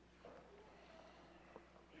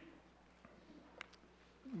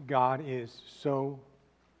God is so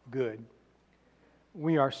good.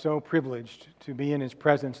 We are so privileged to be in His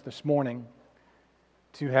presence this morning,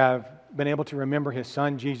 to have been able to remember His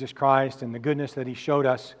Son, Jesus Christ, and the goodness that He showed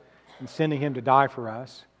us in sending Him to die for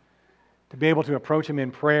us, to be able to approach Him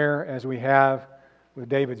in prayer as we have with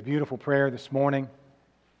David's beautiful prayer this morning,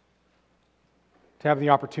 to have the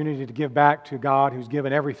opportunity to give back to God who's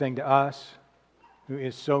given everything to us, who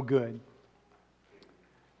is so good.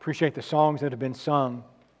 Appreciate the songs that have been sung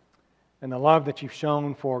and the love that you've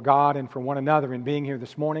shown for God and for one another in being here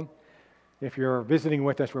this morning. If you're visiting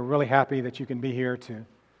with us, we're really happy that you can be here to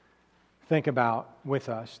think about with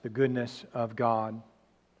us the goodness of God.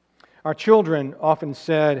 Our children often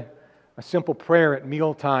said a simple prayer at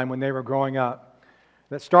mealtime when they were growing up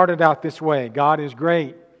that started out this way: God is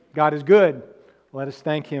great, God is good. Let us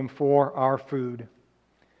thank Him for our food.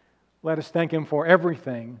 Let us thank Him for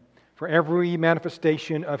everything, for every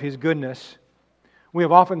manifestation of His goodness. We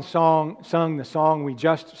have often sung the song we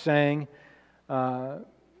just sang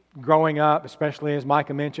growing up, especially as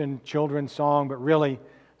Micah mentioned, children's song, but really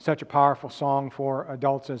such a powerful song for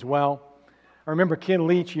adults as well. I remember Ken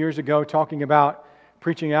Leach years ago talking about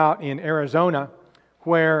preaching out in Arizona,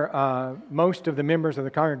 where most of the members of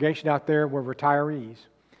the congregation out there were retirees.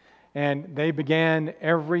 And they began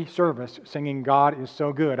every service singing "God is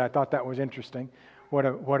so good." I thought that was interesting. What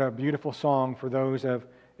a beautiful song for those of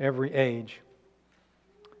every age.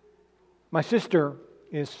 My sister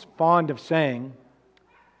is fond of saying,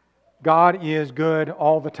 God is good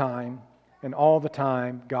all the time, and all the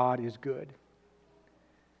time God is good.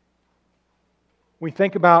 We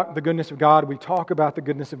think about the goodness of God, we talk about the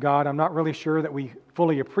goodness of God. I'm not really sure that we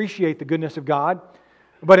fully appreciate the goodness of God,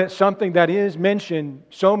 but it's something that is mentioned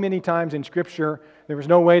so many times in Scripture. There was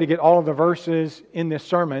no way to get all of the verses in this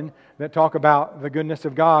sermon that talk about the goodness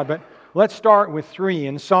of God. But let's start with 3.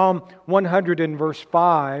 In Psalm 100 and verse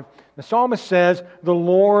 5, the psalmist says, "The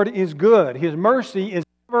Lord is good. His mercy is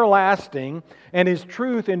everlasting, and His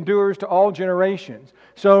truth endures to all generations."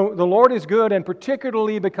 So the Lord is good, and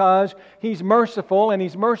particularly because He's merciful, and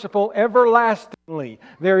He's merciful everlastingly.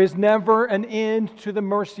 There is never an end to the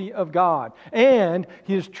mercy of God. And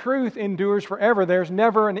His truth endures forever. There's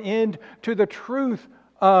never an end to the truth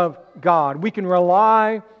of God. We can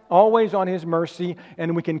rely always on His mercy,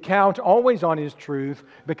 and we can count always on His truth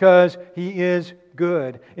because He is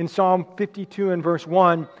good. In Psalm 52 and verse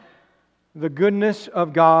 1, the goodness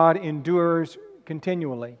of God endures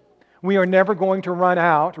continually. We are never going to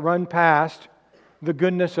run past the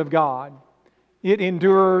goodness of God. It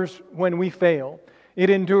endures when we fail. It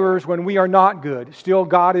endures when we are not good. Still,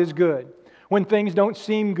 God is good. When things don't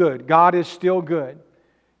seem good, God is still good.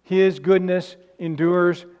 His goodness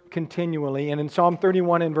endures continually. And in Psalm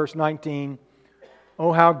 31 and verse 19,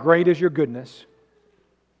 "Oh, how great is your goodness,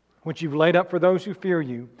 which you've laid up for those who fear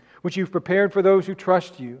you, which you've prepared for those who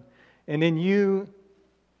trust you, and in you,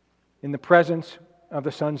 in the presence of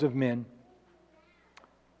the sons of men."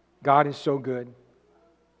 God is so good.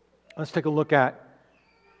 Let's take a look at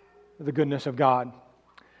the goodness of God.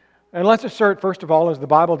 And let's assert, first of all, as the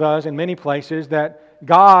Bible does in many places, that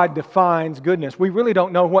God defines goodness. We really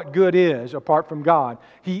don't know what good is apart from God.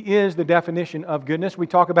 He is the definition of goodness. We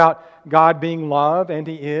talk about God being love, and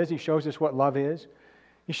He is. He shows us what love is.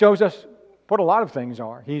 He shows us what a lot of things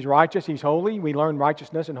are. He's righteous, He's holy. We learn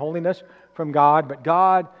righteousness and holiness from God, but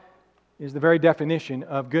God is the very definition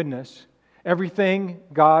of goodness. Everything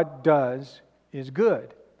God does is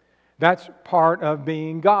good. That's part of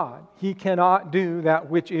being God. He cannot do that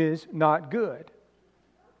which is not good.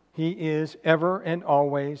 He is ever and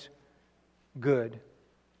always good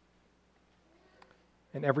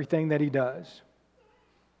in everything that He does.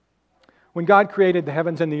 When God created the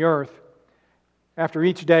heavens and the earth, after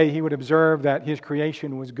each day He would observe that His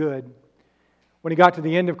creation was good. When He got to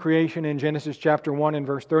the end of creation in Genesis chapter 1 and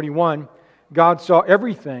verse 31, God saw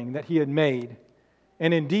everything that He had made,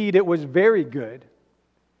 and indeed it was very good.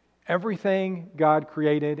 Everything God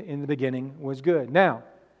created in the beginning was good. Now,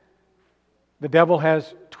 the devil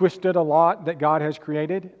has twisted a lot that God has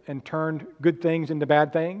created and turned good things into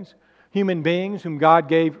bad things. Human beings whom God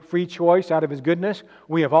gave free choice out of His goodness,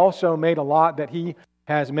 we have also made a lot that He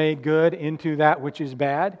has made good into that which is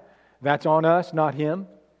bad. That's on us, not Him.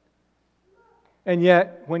 And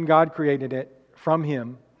yet, when God created it, from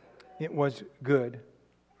Him, it was good.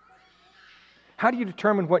 How do you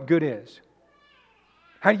determine what good is?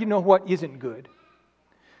 How do you know what isn't good?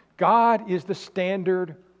 God is the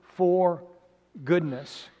standard for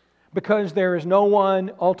goodness, because there is no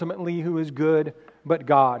one ultimately who is good but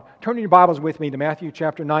God. Turn your Bibles with me to Matthew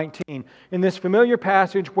chapter 19. In this familiar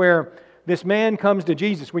passage where this man comes to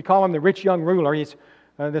Jesus, we call him the rich young ruler. He's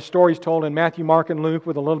This story is told in Matthew, Mark, and Luke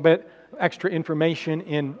with a little bit extra information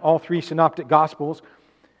in all three synoptic Gospels.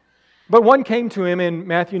 But one came to him in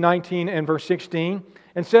Matthew 19 and verse 16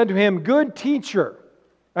 and said to him, "Good teacher,"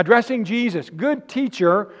 addressing Jesus, "Good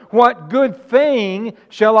teacher, what good thing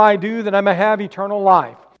shall I do that I may have eternal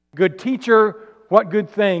life?" Good teacher, what good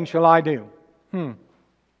thing shall I do?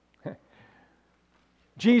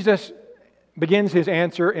 Jesus begins his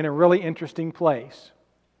answer in a really interesting place,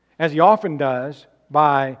 as he often does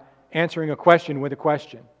by answering a question with a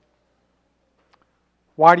question.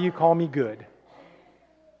 Why do you call me good?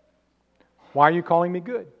 Why are you calling me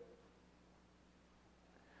good?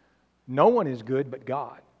 No one is good but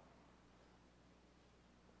God.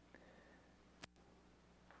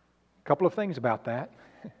 A couple of things about that.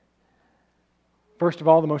 First of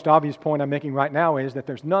all, the most obvious point I'm making right now is that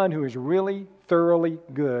there's none who is really thoroughly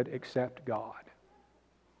good except God.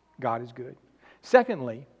 God is good.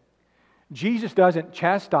 Secondly, Jesus doesn't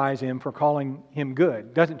chastise him for calling him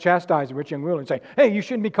good. Doesn't chastise the rich young ruler and say, "Hey, you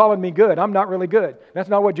shouldn't be calling me good. I'm not really good." That's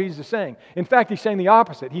not what Jesus is saying. In fact, he's saying the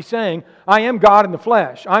opposite. He's saying, "I am God in the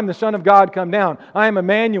flesh. I'm the Son of God come down. I am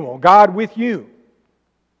Emmanuel, God with you.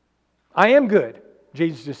 I am good,"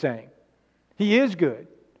 Jesus is saying. He is good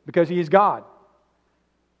because he is God.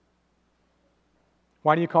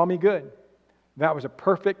 Why do you call me good? That was a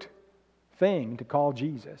perfect thing to call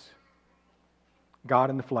Jesus, God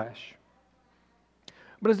in the flesh.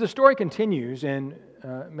 But as the story continues in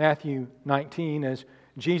Matthew 19, as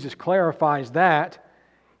Jesus clarifies that,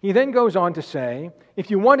 he then goes on to say,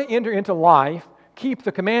 if you want to enter into life, keep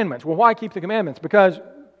the commandments. Well, why keep the commandments? Because,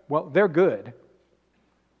 well, they're good.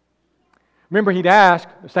 Remember, he'd ask,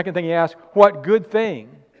 the second thing he asked, what good thing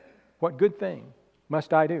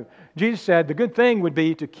must I do? Jesus said the good thing would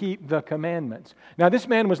be to keep the commandments. Now, this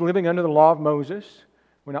man was living under the law of Moses.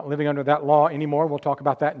 We're not living under that law anymore. We'll talk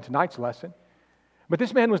about that in tonight's lesson. But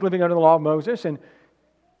this man was living under the law of Moses, and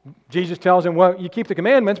Jesus tells him, well, you keep the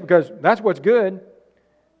commandments because that's what's good.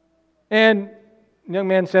 And the young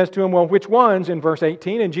man says to him, well, which ones? In verse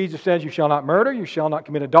 18, and Jesus says, you shall not murder, you shall not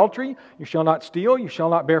commit adultery, you shall not steal, you shall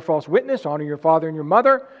not bear false witness, honor your father and your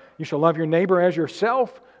mother, you shall love your neighbor as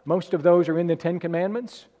yourself. Most of those are in the Ten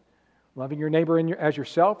Commandments. Loving your neighbor as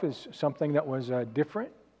yourself is something that was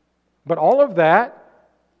different. But all of that,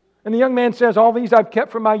 and the young man says, all these I've kept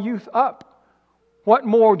from my youth up. What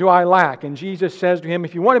more do I lack? And Jesus says to him,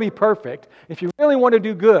 if you want to be perfect, if you really want to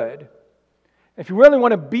do good, if you really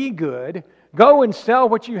want to be good, go and sell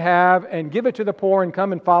what you have and give it to the poor and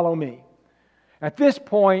come and follow me. At this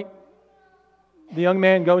point, the young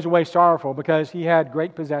man goes away sorrowful because he had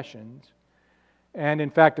great possessions. And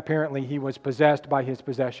in fact, apparently, he was possessed by his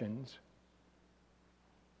possessions.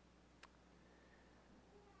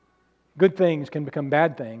 Good things can become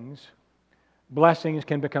bad things. Blessings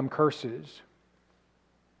can become curses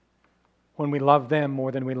when we love them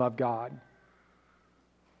more than we love God.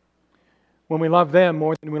 When we love them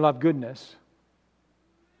more than we love goodness.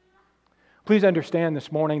 Please understand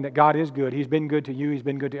this morning that God is good. He's been good to you. He's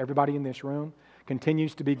been good to everybody in this room.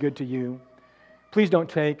 Continues to be good to you. Please don't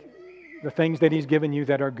take the things that He's given you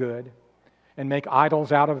that are good and make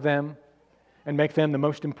idols out of them and make them the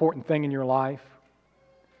most important thing in your life.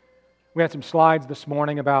 We had some slides this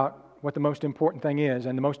morning about what the most important thing is,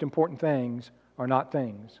 and the most important things are not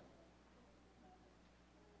things.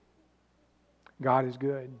 God is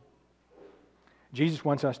good. Jesus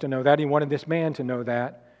wants us to know that. He wanted this man to know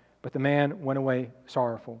that, but the man went away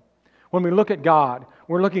sorrowful. When we look at God,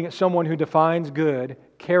 we're looking at someone who defines good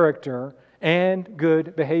character and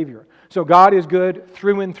good behavior. So God is good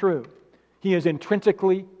through and through. He is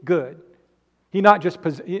intrinsically good. It's not just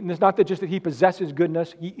that He possesses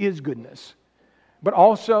goodness, He is goodness. But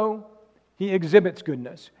also, He exhibits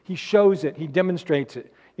goodness. He shows it. He demonstrates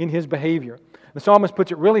it in His behavior. The psalmist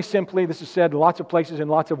puts it really simply. This is said in lots of places in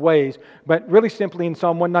lots of ways, but really simply in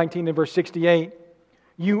Psalm 119 and verse 68,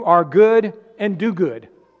 you are good and do good.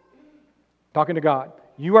 Talking to God.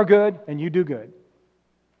 You are good and you do good.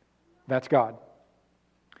 That's God.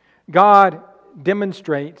 God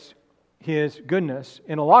demonstrates His goodness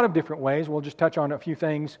in a lot of different ways. We'll just touch on a few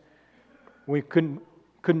things. We couldn't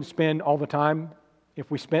spend all the time if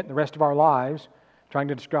we spent the rest of our lives trying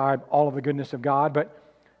to describe all of the goodness of God. But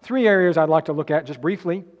 3 areas I'd like to look at just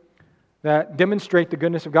briefly that demonstrate the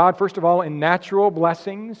goodness of God. First of all, in natural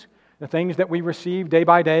blessings, the things that we receive day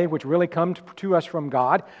by day, which really come to us from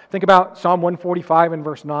God. Think about Psalm 145 and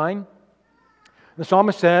verse 9. The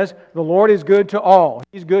psalmist says, the Lord is good to all.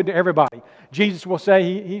 He's good to everybody. Jesus will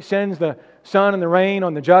say He sends the sun and the rain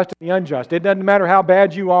on the just and the unjust. It doesn't matter how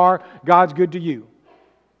bad you are, God's good to you.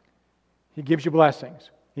 He gives you blessings.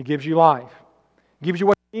 He gives you life. He gives you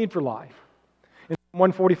what you need for life. In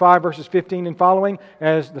 145 verses 15 and following,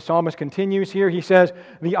 as the psalmist continues here, he says,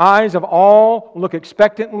 "The eyes of all look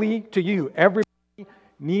expectantly to you." Everybody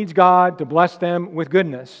needs God to bless them with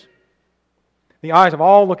goodness. "The eyes of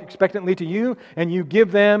all look expectantly to you, and you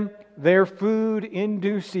give them their food in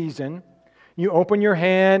due season. You open your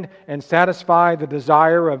hand and satisfy the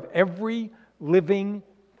desire of every living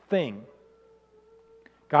thing."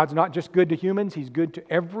 God's not just good to humans, He's good to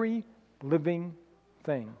every living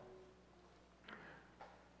thing.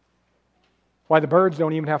 Why the birds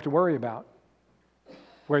don't even have to worry about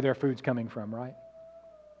where their food's coming from, right?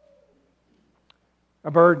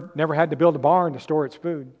 A bird never had to build a barn to store its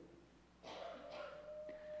food.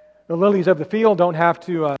 The lilies of the field don't have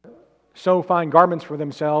to sew fine garments for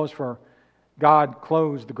themselves, for God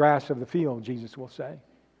clothes the grass of the field, Jesus will say.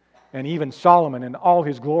 And even Solomon in all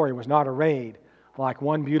his glory was not arrayed like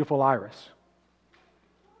one beautiful iris.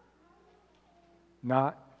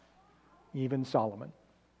 Not even Solomon.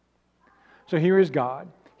 So here is God.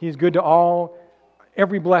 He is good to all.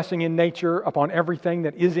 Every blessing in nature, upon everything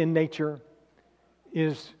that is in nature,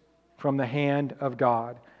 is from the hand of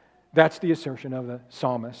God. That's the assertion of the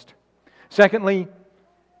psalmist. Secondly,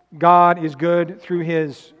 God is good through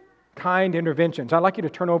His kind interventions. I'd like you to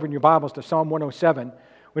turn over in your Bibles to Psalm 107.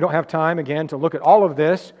 We don't have time, again, to look at all of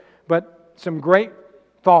this, but some great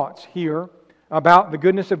thoughts here about the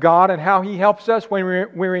goodness of God and how He helps us when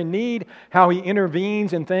we're in need, how He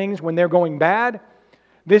intervenes in things when they're going bad.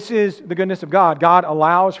 This is the goodness of God. God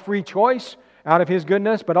allows free choice out of His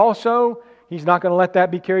goodness, but also He's not going to let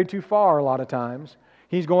that be carried too far a lot of times.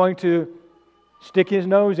 He's going to stick His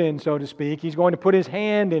nose in, so to speak. He's going to put His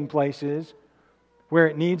hand in places where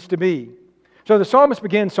it needs to be. So the psalmist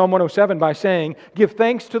begins Psalm 107 by saying, "Give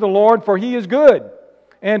thanks to the Lord, for He is good,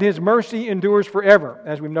 and His mercy endures forever,"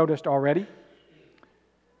 as we've noticed already.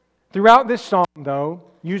 Throughout this psalm, though,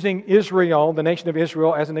 using Israel, the nation of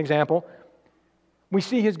Israel, as an example, we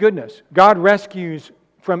see His goodness. God rescues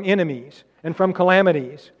from enemies and from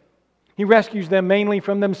calamities. He rescues them mainly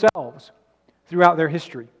from themselves throughout their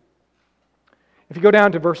history. If you go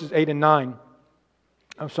down to verses 8 and 9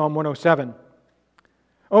 of Psalm 107,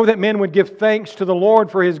 "Oh, that men would give thanks to the Lord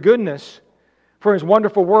for His goodness, for His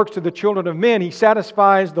wonderful works to the children of men. He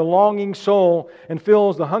satisfies the longing soul and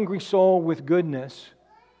fills the hungry soul with goodness."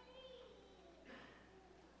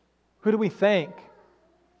 Who do we thank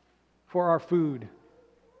for our food?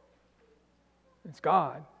 It's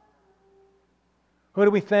God. Who do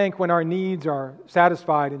we thank when our needs are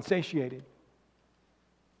satisfied and satiated?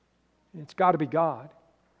 It's got to be God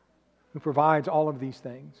who provides all of these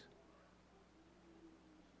things.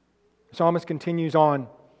 The psalmist continues on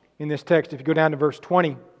in this text. If you go down to verse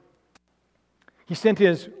 20, "He sent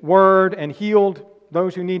His word and healed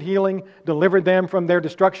those who need healing, delivered them from their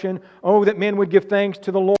destruction. Oh, that men would give thanks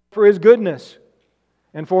to the Lord for His goodness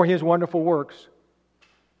and for His wonderful works."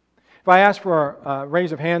 If I ask for a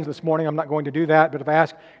raise of hands this morning, I'm not going to do that, but if I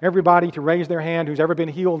ask everybody to raise their hand who's ever been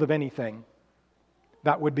healed of anything,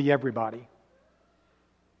 that would be everybody.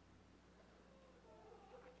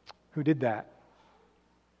 Who did that?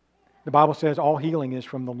 The Bible says all healing is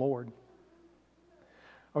from the Lord.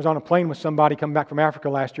 I was on a plane with somebody coming back from Africa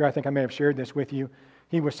last year. I think I may have shared this with you.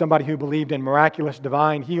 He was somebody who believed in miraculous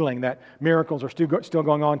divine healing, that miracles are still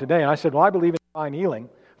going on today. And I said, well, I believe in divine healing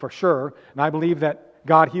for sure, and I believe that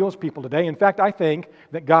God heals people today. In fact, I think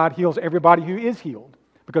that God heals everybody who is healed,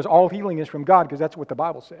 because all healing is from God, because that's what the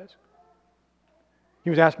Bible says. He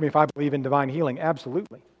was asking me if I believe in divine healing.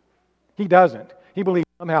 Absolutely. He doesn't. He believes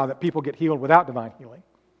somehow that people get healed without divine healing.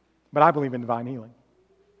 But I believe in divine healing.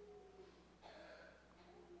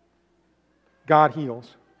 God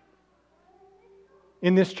heals.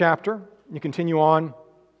 In this chapter, you continue on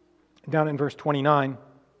down in verse 29,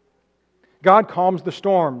 God calms the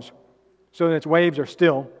storms so that its waves are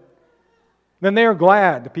still. Then they are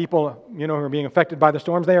glad. The people, who are being affected by the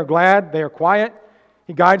storms, they are glad, they are quiet.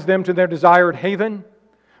 He guides them to their desired haven.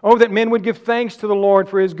 Oh, that men would give thanks to the Lord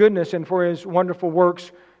for His goodness and for His wonderful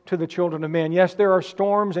works to the children of men. Yes, there are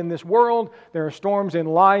storms in this world. There are storms in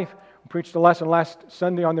life. We preached a lesson last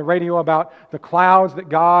Sunday on the radio about the clouds that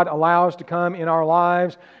God allows to come in our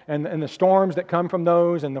lives and the storms that come from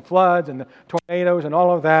those and the floods and the tornadoes and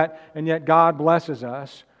all of that. And yet God blesses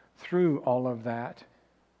us through all of that.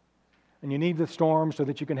 And you need the storms so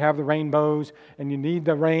that you can have the rainbows, and you need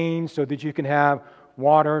the rain so that you can have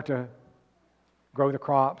water to grow the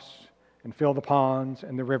crops and fill the ponds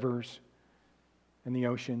and the rivers and the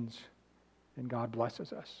oceans. And God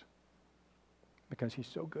blesses us because He's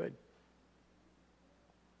so good.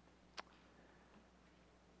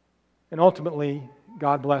 And ultimately,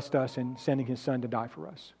 God blessed us in sending His Son to die for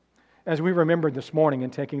us. as we remembered this morning in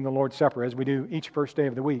taking the Lord's Supper, as we do each first day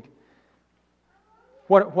of the week,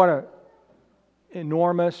 what a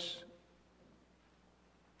enormous,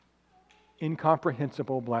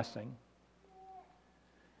 incomprehensible blessing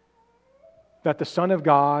that the Son of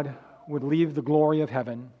God would leave the glory of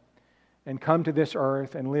heaven and come to this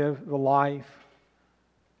earth and live the life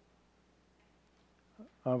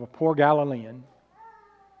of a poor Galilean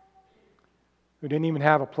who didn't even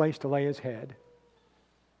have a place to lay his head,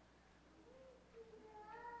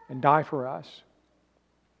 and die for us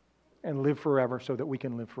and live forever so that we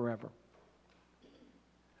can live forever.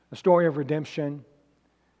 The story of redemption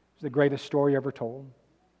is the greatest story ever told.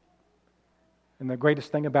 And the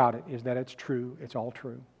greatest thing about it is that it's true. It's all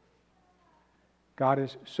true. God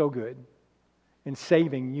is so good in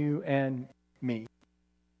saving you and me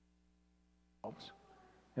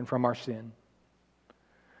and from our sin.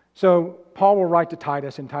 So Paul will write to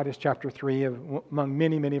Titus in Titus chapter 3, among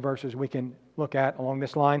many, many verses we can look at along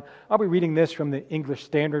this line. I'll be reading this from the English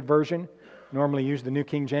Standard Version. Normally use the New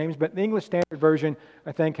King James, but the English Standard Version,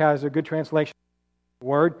 I think, has a good translation of the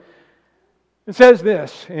word. It says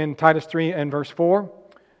this in Titus 3 and verse 4,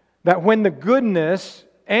 that when the goodness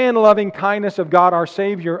and loving kindness of God our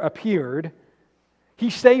Savior appeared, He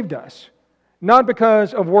saved us, not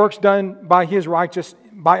because of works done by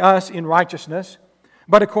us in righteousness,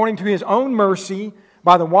 but according to His own mercy,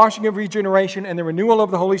 by the washing of regeneration and the renewal of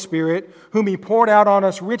the Holy Spirit, whom He poured out on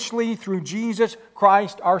us richly through Jesus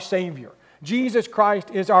Christ our Savior. Jesus Christ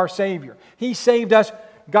is our Savior. He saved us.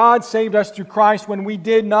 God saved us through Christ when we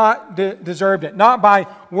did not deserve it. Not by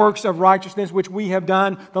works of righteousness which we have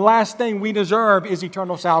done. The last thing we deserve is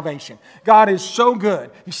eternal salvation. God is so good.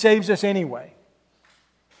 He saves us anyway.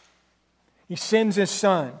 He sends His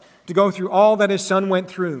Son to go through all that His Son went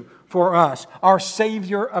through for us. Our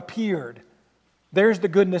Savior appeared. There's the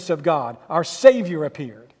goodness of God. Our Savior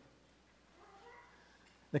appeared.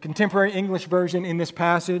 The contemporary English version in this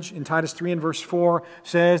passage, in Titus 3 and verse 4,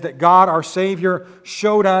 says that God, our Savior,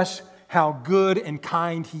 showed us how good and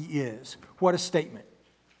kind He is. What a statement.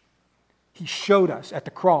 He showed us at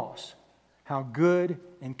the cross how good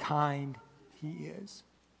and kind He is.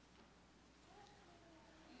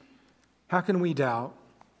 How can we doubt,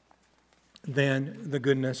 then, the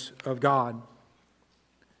goodness of God?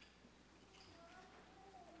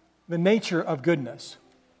 The nature of goodness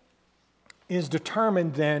is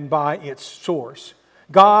determined then by its source.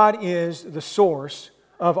 God is the source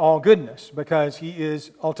of all goodness because He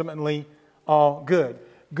is ultimately all good.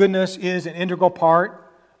 Goodness is an integral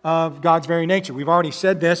part of God's very nature. We've already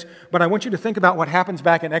said this, but I want you to think about what happens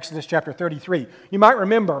back in Exodus chapter 33. You might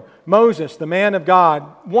remember Moses, the man of God,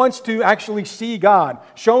 wants to actually see God.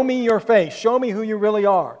 Show me your face. Show me who you really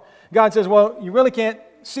are. God says, well, you really can't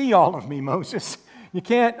see all of me, Moses. You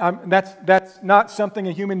can't, that's not something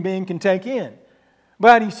a human being can take in.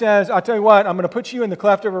 But He says, I'll tell you what, I'm going to put you in the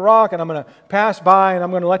cleft of a rock and I'm going to pass by and I'm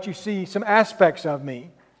going to let you see some aspects of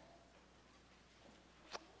me.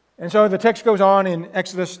 And so the text goes on in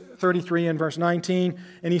Exodus 33 and verse 19,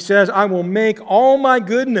 and He says, I will make all my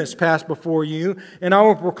goodness pass before you, and I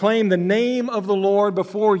will proclaim the name of the Lord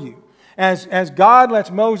before you. As God lets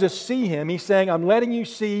Moses see Him, He's saying, I'm letting you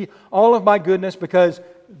see all of my goodness because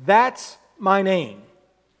that's my name.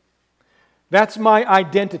 That's my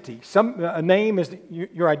identity. A name is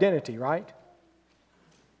your identity, right?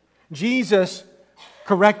 Jesus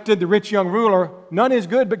corrected the rich young ruler. None is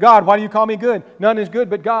good but God. Why do you call me good? None is good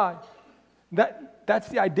but God. That's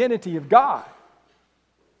the identity of God.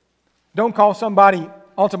 Don't call somebody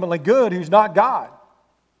ultimately good who's not God.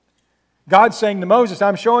 God's saying to Moses,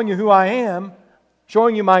 I'm showing you who I am,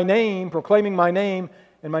 showing you my name, proclaiming my name,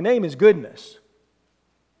 and my name is goodness.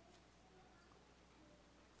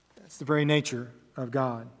 That's the very nature of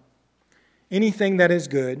God. Anything that is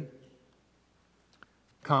good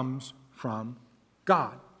comes from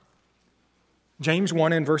God. James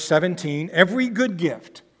 1 and verse 17, every good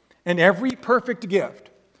gift and every perfect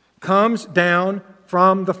gift comes down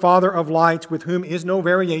from the Father of lights, with whom is no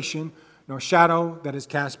variation nor shadow that is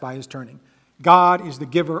cast by His turning. God is the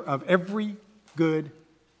giver of every good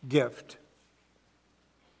gift.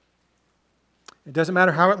 It doesn't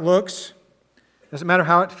matter how it looks. It doesn't matter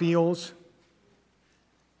how it feels,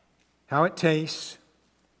 how it tastes.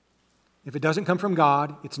 If it doesn't come from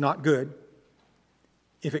God, it's not good.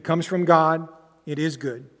 If it comes from God, it is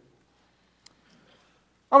good.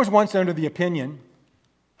 I was once under the opinion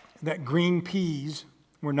that green peas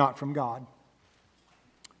were not from God.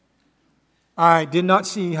 I did not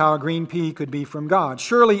see how a green pea could be from God.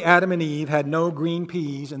 Surely Adam and Eve had no green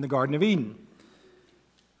peas in the Garden of Eden.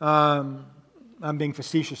 I'm being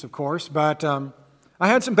facetious, of course, but I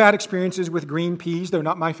had some bad experiences with green peas. They're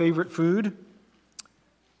not my favorite food.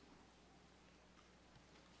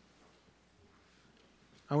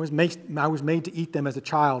 I was made to eat them as a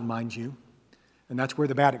child, mind you, and that's where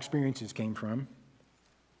the bad experiences came from.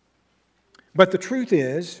 But the truth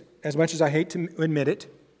is, as much as I hate to admit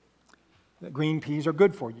it, that green peas are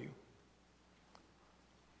good for you,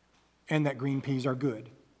 and that green peas are good.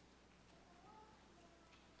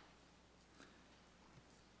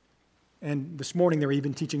 And this morning they're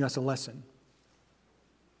even teaching us a lesson,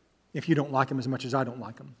 if you don't like them as much as I don't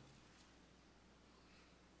like them,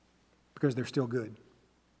 because they're still good.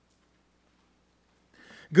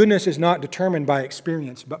 Goodness is not determined by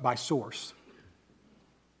experience, but by source.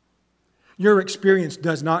 Your experience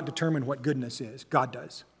does not determine what goodness is. God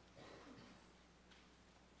does.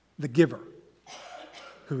 The giver,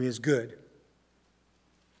 who is good.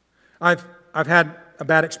 I've had a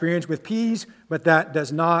bad experience with peas, but that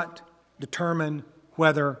does not determine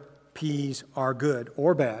whether peas are good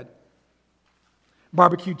or bad.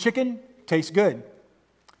 Barbecue chicken tastes good.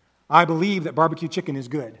 I believe that barbecue chicken is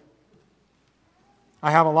good. I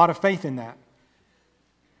have a lot of faith in that.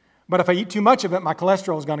 But if I eat too much of it, my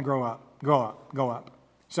cholesterol is going to go up.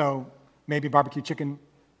 So maybe barbecue chicken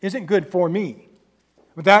isn't good for me.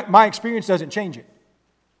 But that my experience doesn't change it.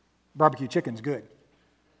 Barbecue chicken's good.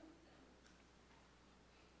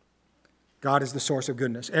 God is the source of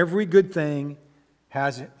goodness. Every good thing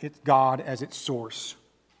has God as its source.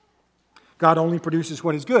 God only produces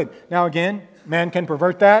what is good. Now again, man can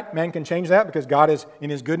pervert that. Man can change that because God is, in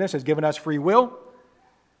His goodness, has given us free will.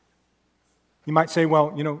 You might say,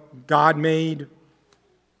 well, God made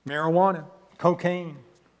marijuana, cocaine,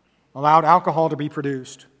 allowed alcohol to be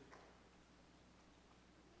produced.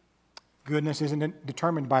 Goodness isn't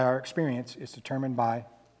determined by our experience, it's determined by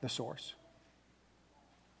the source.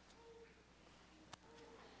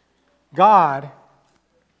 God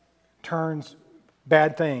turns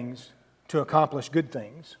bad things to accomplish good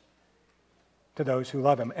things to those who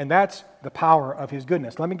love Him. And that's the power of His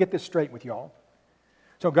goodness. Let me get this straight with y'all.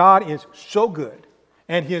 So God is so good,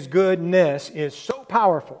 and His goodness is so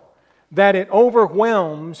powerful that it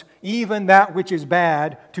overwhelms even that which is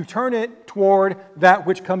bad to turn it toward that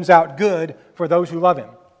which comes out good for those who love Him.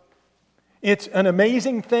 It's an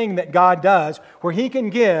amazing thing that God does where He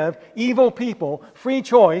can give evil people free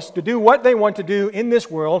choice to do what they want to do in this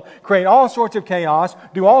world, create all sorts of chaos,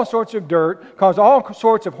 do all sorts of dirt, cause all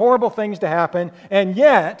sorts of horrible things to happen, and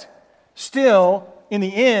yet still, in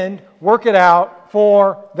the end, work it out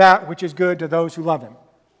for that which is good to those who love Him.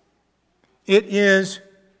 It is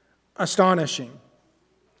astonishing.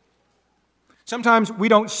 Sometimes we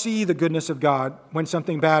don't see the goodness of God when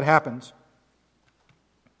something bad happens.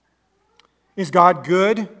 Is God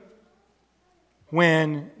good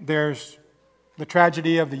when there's the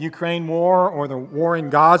tragedy of the Ukraine war or the war in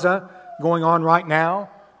Gaza going on right now,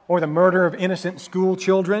 or the murder of innocent school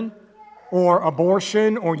children, or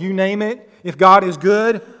abortion, or you name it? If God is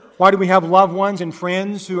good, why do we have loved ones and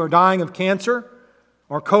friends who are dying of cancer,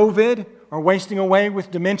 or COVID, or wasting away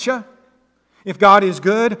with dementia? If God is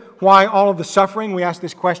good, why all of the suffering? We asked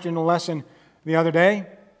this question in a lesson the other day.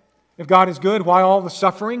 If God is good, why all the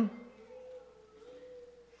suffering?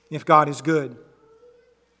 If God is good.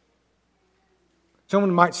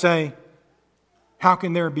 Someone might say, how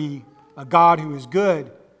can there be a God who is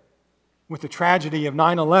good with the tragedy of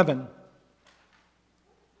 9/11?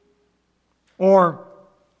 Or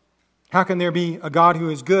how can there be a God who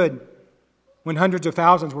is good when hundreds of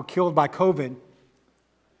thousands were killed by COVID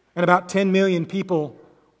and about 10 million people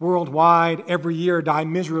worldwide every year die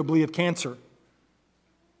miserably of cancer?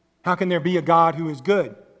 How can there be a God who is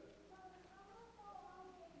good?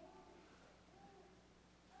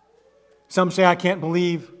 Some say, I can't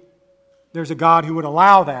believe there's a God who would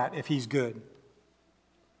allow that if He's good.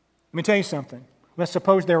 Let me tell you something. Let's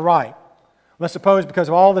suppose they're right. Let's suppose because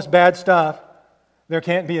of all this bad stuff, there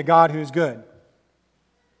can't be a God who's good.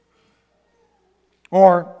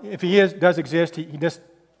 Or if He does exist, He just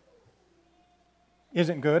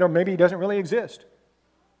isn't good, or maybe He doesn't really exist.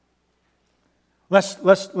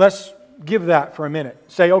 Let's give that for a minute.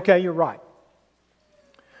 Say, okay, you're right.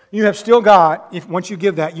 You have still got, once you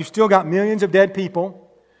give that, you've still got millions of dead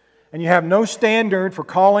people, and you have no standard for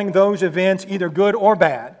calling those events either good or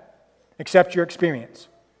bad, except your experience.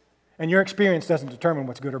 And your experience doesn't determine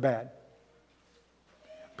what's good or bad.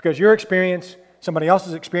 Because your experience, somebody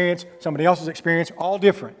else's experience, all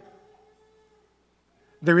different.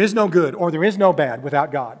 There is no good or there is no bad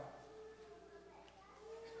without God.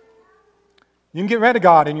 You can get rid of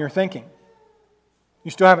God in your thinking.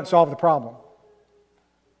 You still haven't solved the problem.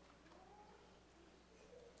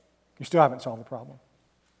 You still haven't solved the problem.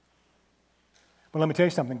 But let me tell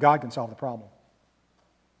you something, God can solve the problem.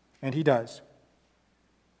 And He does.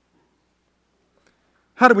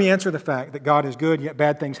 How do we answer the fact that God is good, yet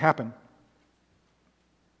bad things happen?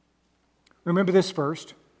 Remember this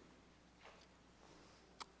first.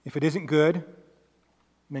 If it isn't good,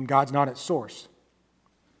 then God's not its source.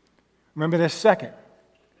 Remember this second.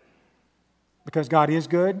 Because God is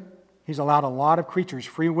good, He's allowed a lot of creatures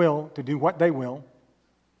free will to do what they will,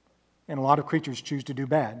 and a lot of creatures choose to do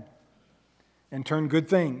bad and turn good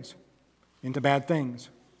things into bad things.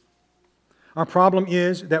 Our problem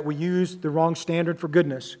is that we use the wrong standard for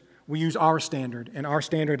goodness. We use our standard, and our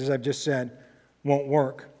standard, as I've just said, won't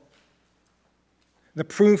work. The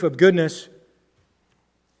proof of goodness,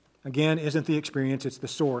 again, isn't the experience, it's the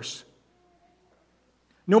source.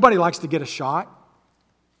 Nobody likes to get a shot.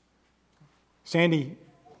 Sandy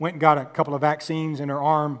went and got a couple of vaccines in her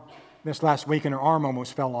arm this last week, and her arm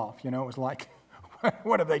almost fell off. It was like,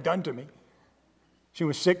 what have they done to me? She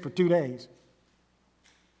was sick for 2 days.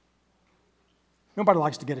 Nobody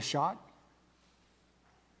likes to get a shot,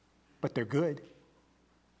 but they're good.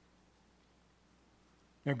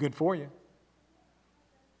 They're good for you.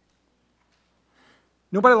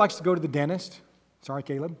 Nobody likes to go to the dentist. Sorry,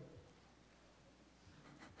 Caleb.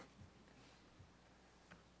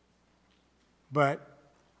 But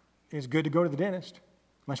it's good to go to the dentist,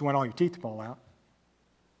 unless you want all your teeth to fall out.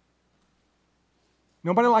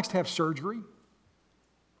 Nobody likes to have surgery.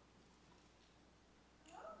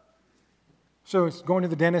 So it's going to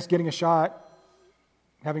the dentist, getting a shot,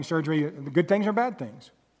 having surgery, the good things or bad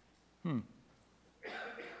things?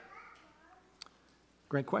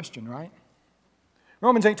 Great question, right?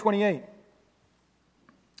 Romans 8:28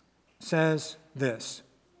 says this.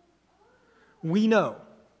 We know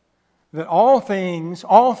that all things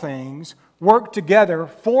work together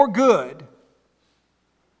for good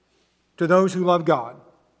to those who love God,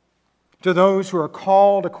 to those who are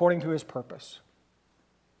called according to His purpose.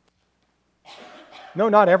 No,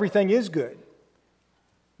 not everything is good.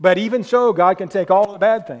 But even so, God can take all the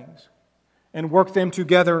bad things and work them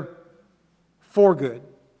together for good.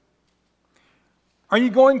 Are you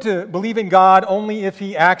going to believe in God only if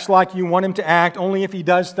He acts like you want Him to act, only if He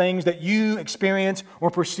does things that you experience or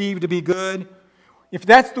perceive to be good? If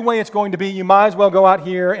that's the way it's going to be, you might as well go out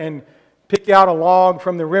here and pick out a log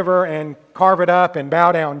from the river and carve it up and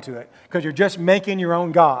bow down to it, because you're just making your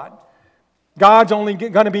own God. God's only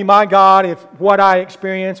going to be my God if what I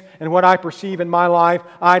experience and what I perceive in my life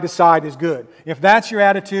I decide is good. If that's your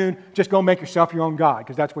attitude, just go make yourself your own God,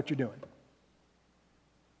 because that's what you're doing.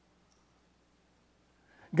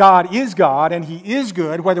 God is God, and He is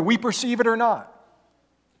good whether we perceive it or not,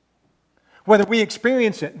 whether we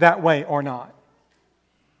experience it that way or not.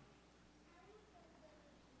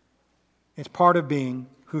 It's part of being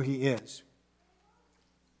who He is.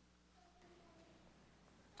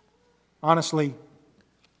 Honestly,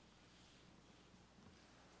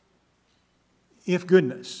 if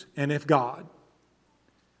goodness and if God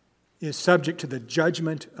is subject to the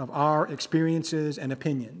judgment of our experiences and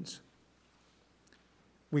opinions,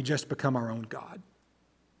 we just become our own God.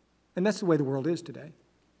 And that's the way the world is today.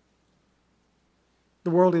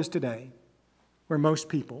 The world is today where most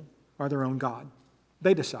people are their own God.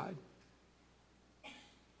 They decide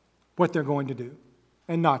what they're going to do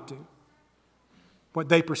and not do, what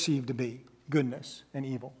they perceive to be goodness and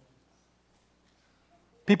evil.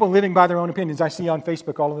 People living by their own opinions. I see on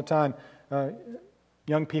Facebook all of the time,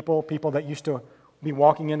 young people that used to be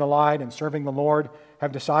walking in the light and serving the Lord,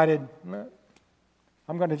 have decided,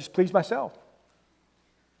 I'm going to just please myself.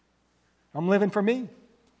 I'm living for me.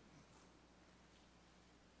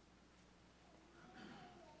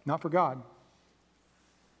 Not for God.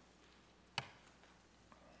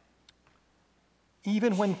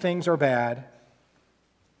 Even when things are bad,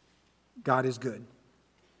 God is good.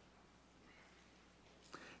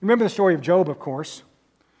 Remember the story of Job, of course,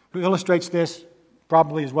 who illustrates this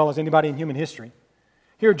probably as well as anybody in human history.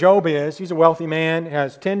 Here Job is. He's a wealthy man,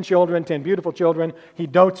 has 10 children, 10 beautiful children. He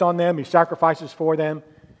dotes on them. He sacrifices for them.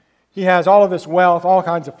 He has all of this wealth, all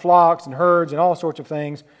kinds of flocks and herds and all sorts of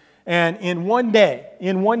things. And in one day,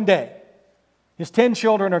 his 10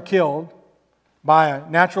 children are killed by a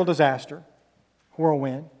natural disaster,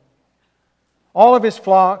 whirlwind. All of his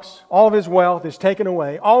flocks, all of his wealth is taken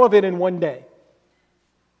away, all of it in one day.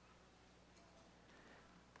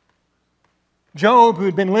 Job, who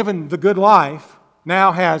had been living the good life,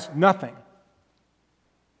 now has nothing.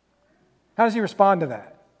 How does he respond to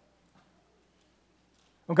that?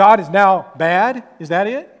 Well, God is now bad? Is that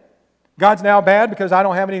it? God's now bad because I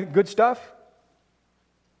don't have any good stuff?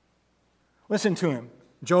 Listen to him.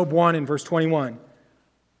 Job 1 and verse 21.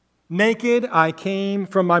 Naked I came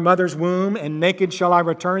from my mother's womb, and naked shall I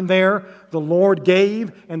return there. The Lord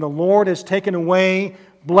gave, and the Lord has taken away.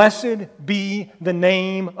 Blessed be the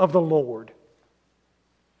name of the Lord.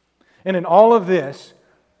 And in all of this,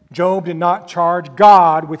 Job did not charge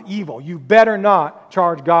God with evil. You better not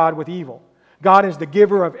charge God with evil. God is the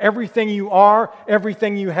giver of everything you are,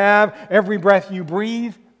 everything you have, every breath you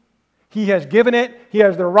breathe. He has given it. He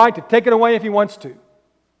has the right to take it away if He wants to.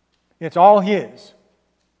 It's all His.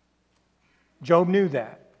 Job knew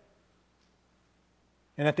that.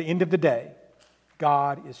 And at the end of the day,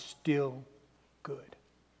 God is still good.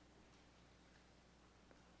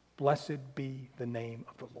 Blessed be the name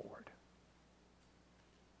of the Lord.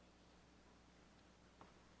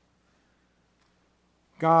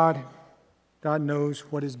 God knows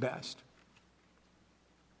what is best.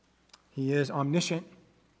 He is omniscient,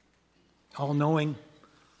 all-knowing,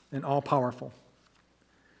 and all-powerful.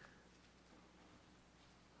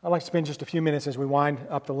 I'd like to spend just a few minutes as we wind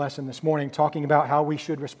up the lesson this morning talking about how we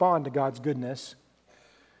should respond to God's goodness.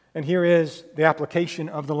 And here is the application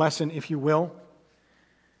of the lesson, if you will.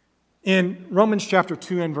 In Romans chapter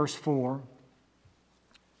 2 and verse 4,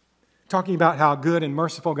 talking about how good and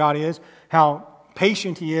merciful God is, how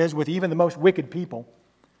patient He is with even the most wicked people,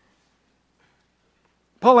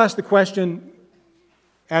 Paul asked the question,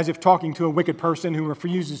 as if talking to a wicked person who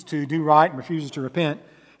refuses to do right and refuses to repent.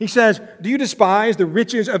 He says, "Do you despise the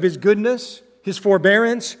riches of His goodness, His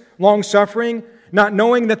forbearance, long-suffering, not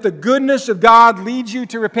knowing that the goodness of God leads you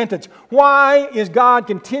to repentance?" Why is God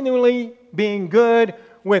continually being good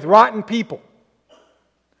with rotten people?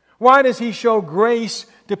 Why does He show grace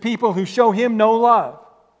to people who show Him no love?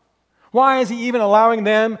 Why is He even allowing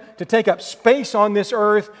them to take up space on this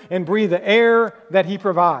earth and breathe the air that He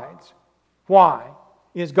provides? Why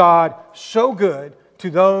is God so good to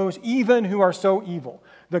those even who are so evil?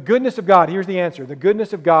 The goodness of God, here's the answer. The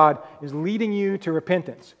goodness of God is leading you to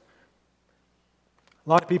repentance. A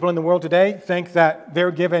lot of people in the world today think that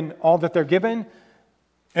they're given all that they're given: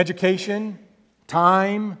 education,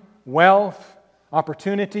 time, wealth,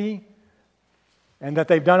 opportunity, and that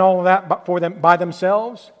they've done all of that for them by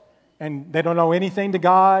themselves, and they don't owe anything to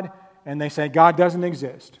God, and they say God doesn't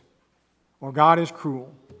exist, or God is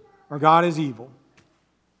cruel, or God is evil.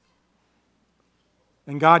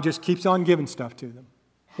 And God just keeps on giving stuff to them.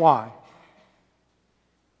 Why?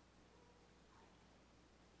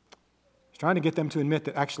 He's trying to get them to admit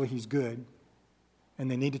that actually He's good, and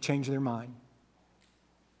they need to change their mind.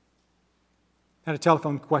 I had a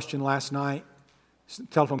telephone call last night,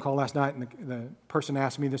 and the person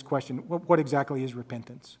asked me this question: what exactly is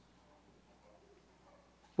repentance?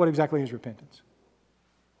 What exactly is repentance?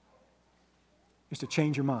 It's to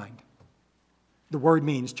change your mind. The word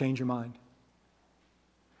means change your mind.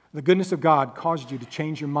 The goodness of God causes you to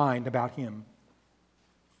change your mind about Him.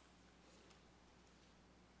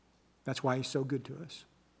 That's why He's so good to us.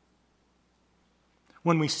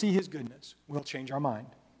 When we see His goodness, we'll change our mind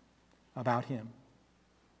about Him.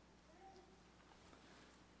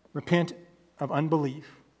 Repent of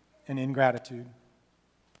unbelief and ingratitude,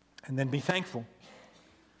 and then be thankful.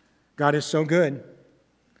 God is so good.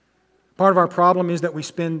 Part of our problem is that we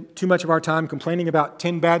spend too much of our time complaining about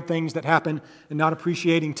 10 bad things that happen and not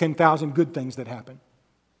appreciating 10,000 good things that happen.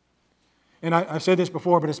 And I've said this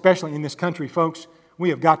before, but especially in this country, folks, we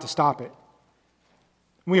have got to stop it.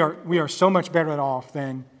 We are so much better off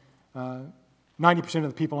than 90%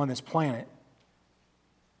 of the people on this planet.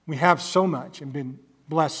 We have so much and been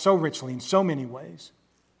blessed so richly in so many ways.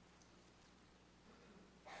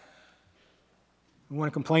 We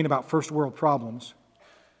want to complain about first world problems.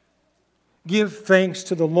 Give thanks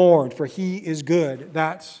to the Lord, for He is good.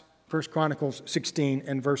 That's 1 Chronicles 16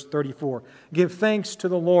 and verse 34. Give thanks to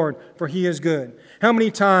the Lord, for He is good. How many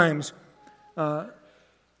times the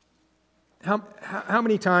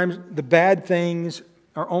bad things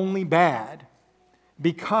are only bad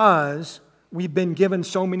because we've been given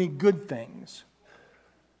so many good things?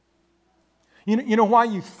 You know why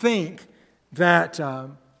you think that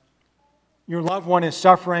your loved one is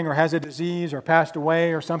suffering or has a disease or passed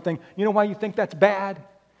away or something? You know why you think that's bad?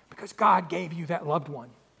 Because God gave you that loved one.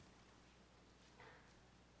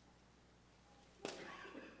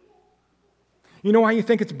 You know why you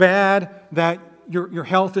think it's bad that your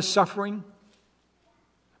health is suffering?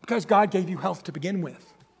 Because God gave you health to begin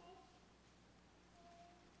with.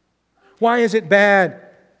 Why is it bad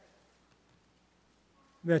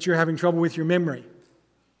that you're having trouble with your memory?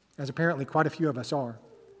 As apparently quite a few of us are.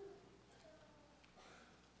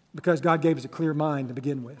 Because God gave us a clear mind to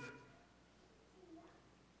begin with.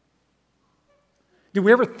 Do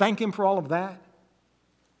we ever thank Him for all of that?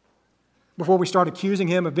 Before we start accusing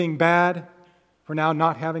Him of being bad for now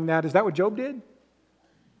not having that. Is that what Job did?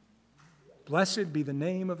 Blessed be the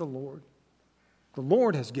name of the Lord. The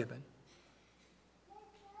Lord has given.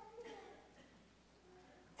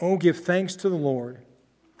 Oh, give thanks to the Lord,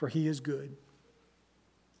 for He is good.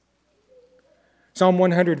 Psalm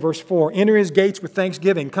 100, verse 4, enter His gates with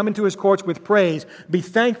thanksgiving, come into His courts with praise, be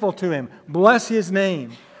thankful to Him, bless His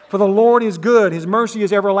name, for the Lord is good, His mercy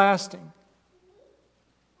is everlasting.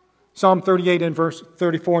 Psalm 38 and verse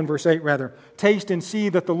 34 and verse 8 rather, taste and see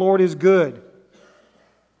that the Lord is good.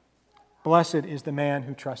 Blessed is the man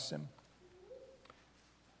who trusts Him.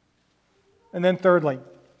 And then thirdly,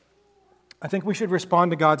 I think we should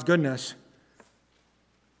respond to God's goodness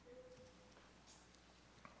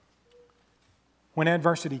when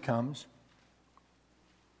adversity comes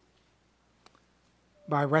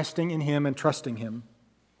by resting in Him and trusting Him.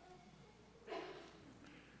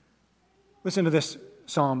 Listen to this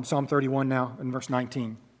Psalm 31 now in verse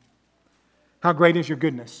 19. How great is your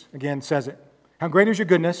goodness, again says it. How great is your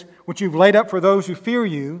goodness, which you've laid up for those who fear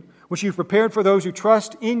you, which you've prepared for those who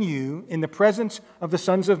trust in you in the presence of the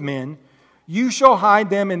sons of men. You shall hide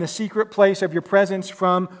them in the secret place of your presence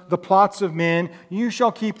from the plots of men. You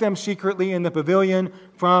shall keep them secretly in the pavilion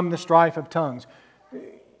from the strife of tongues.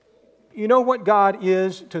 You know what God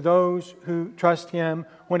is to those who trust Him?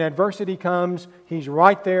 When adversity comes, He's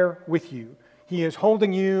right there with you. He is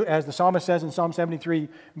holding you, as the psalmist says in Psalm 73,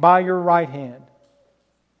 by your right hand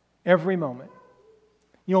every moment.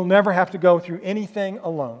 You'll never have to go through anything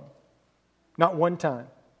alone. Not one time.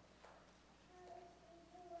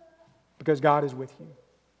 Because God is with you.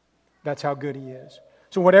 That's how good He is.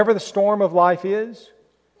 So whatever the storm of life is,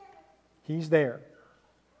 He's there.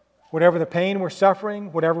 Whatever the pain we're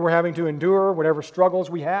suffering, whatever we're having to endure, whatever struggles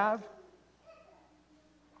we have,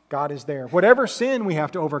 God is there. Whatever sin we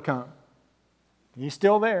have to overcome, He's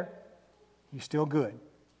still there. He's still good.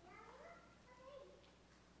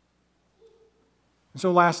 And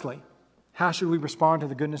so lastly, how should we respond to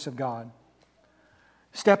the goodness of God?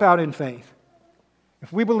 Step out in faith.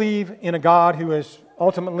 If we believe in a God who is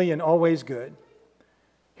ultimately and always good,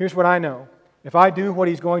 here's what I know. If I do what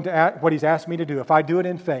He's asked me to do, if I do it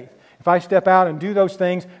in faith, if I step out and do those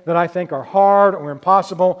things that I think are hard or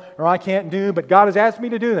impossible or I can't do, but God has asked me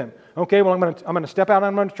to do them, okay, well, I'm going to step out and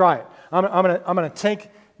I'm going to try it. I'm going to take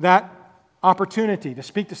that opportunity to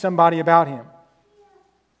speak to somebody about Him.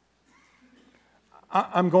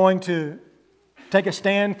 I'm going to take a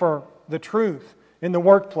stand for the truth in the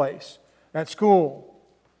workplace, at school,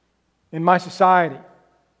 in my society.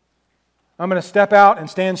 I'm going to step out and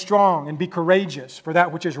stand strong and be courageous for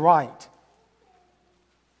that which is right.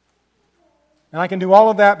 And I can do all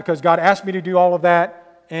of that because God asked me to do all of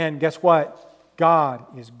that. And guess what? God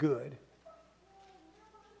is good.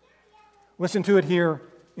 Listen to it here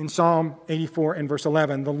in Psalm 84 and verse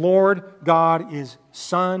 11. The Lord God is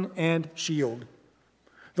sun and shield.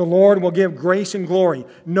 The Lord will give grace and glory.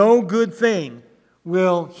 No good thing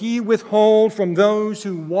will He withhold from those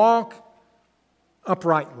who walk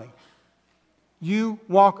uprightly. You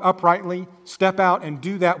walk uprightly, step out and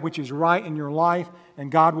do that which is right in your life, and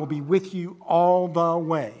God will be with you all the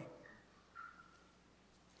way.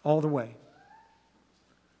 All the way.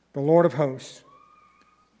 The Lord of hosts,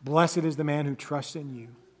 blessed is the man who trusts in you.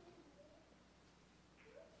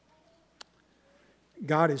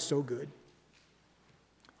 God is so good.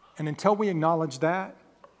 And until we acknowledge that,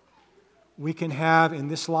 we can have in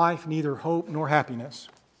this life neither hope nor happiness.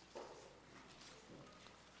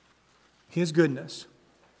 His goodness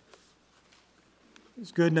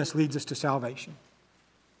leads us to salvation.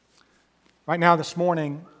 Right now, this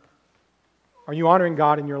morning, are you honoring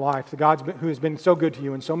God in your life, the God who has been so good to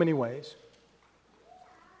you in so many ways?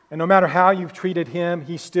 And no matter how you've treated Him,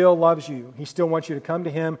 He still loves you. He still wants you to come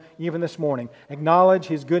to Him even this morning. Acknowledge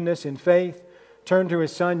His goodness in faith. Turn to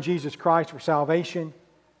His Son, Jesus Christ, for salvation.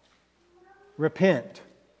 Repent.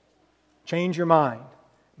 Change your mind.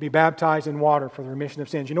 Be baptized in water for the remission of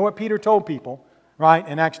sins. You know what Peter told people, right,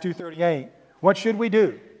 in Acts 2:38? What should we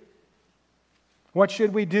do? What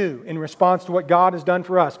should we do in response to what God has done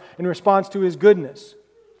for us, in response to His goodness?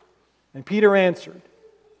 And Peter answered,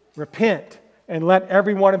 repent and let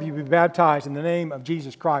every one of you be baptized in the name of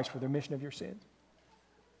Jesus Christ for the remission of your sins.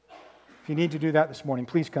 If you need to do that this morning,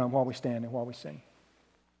 please come while we stand and while we sing.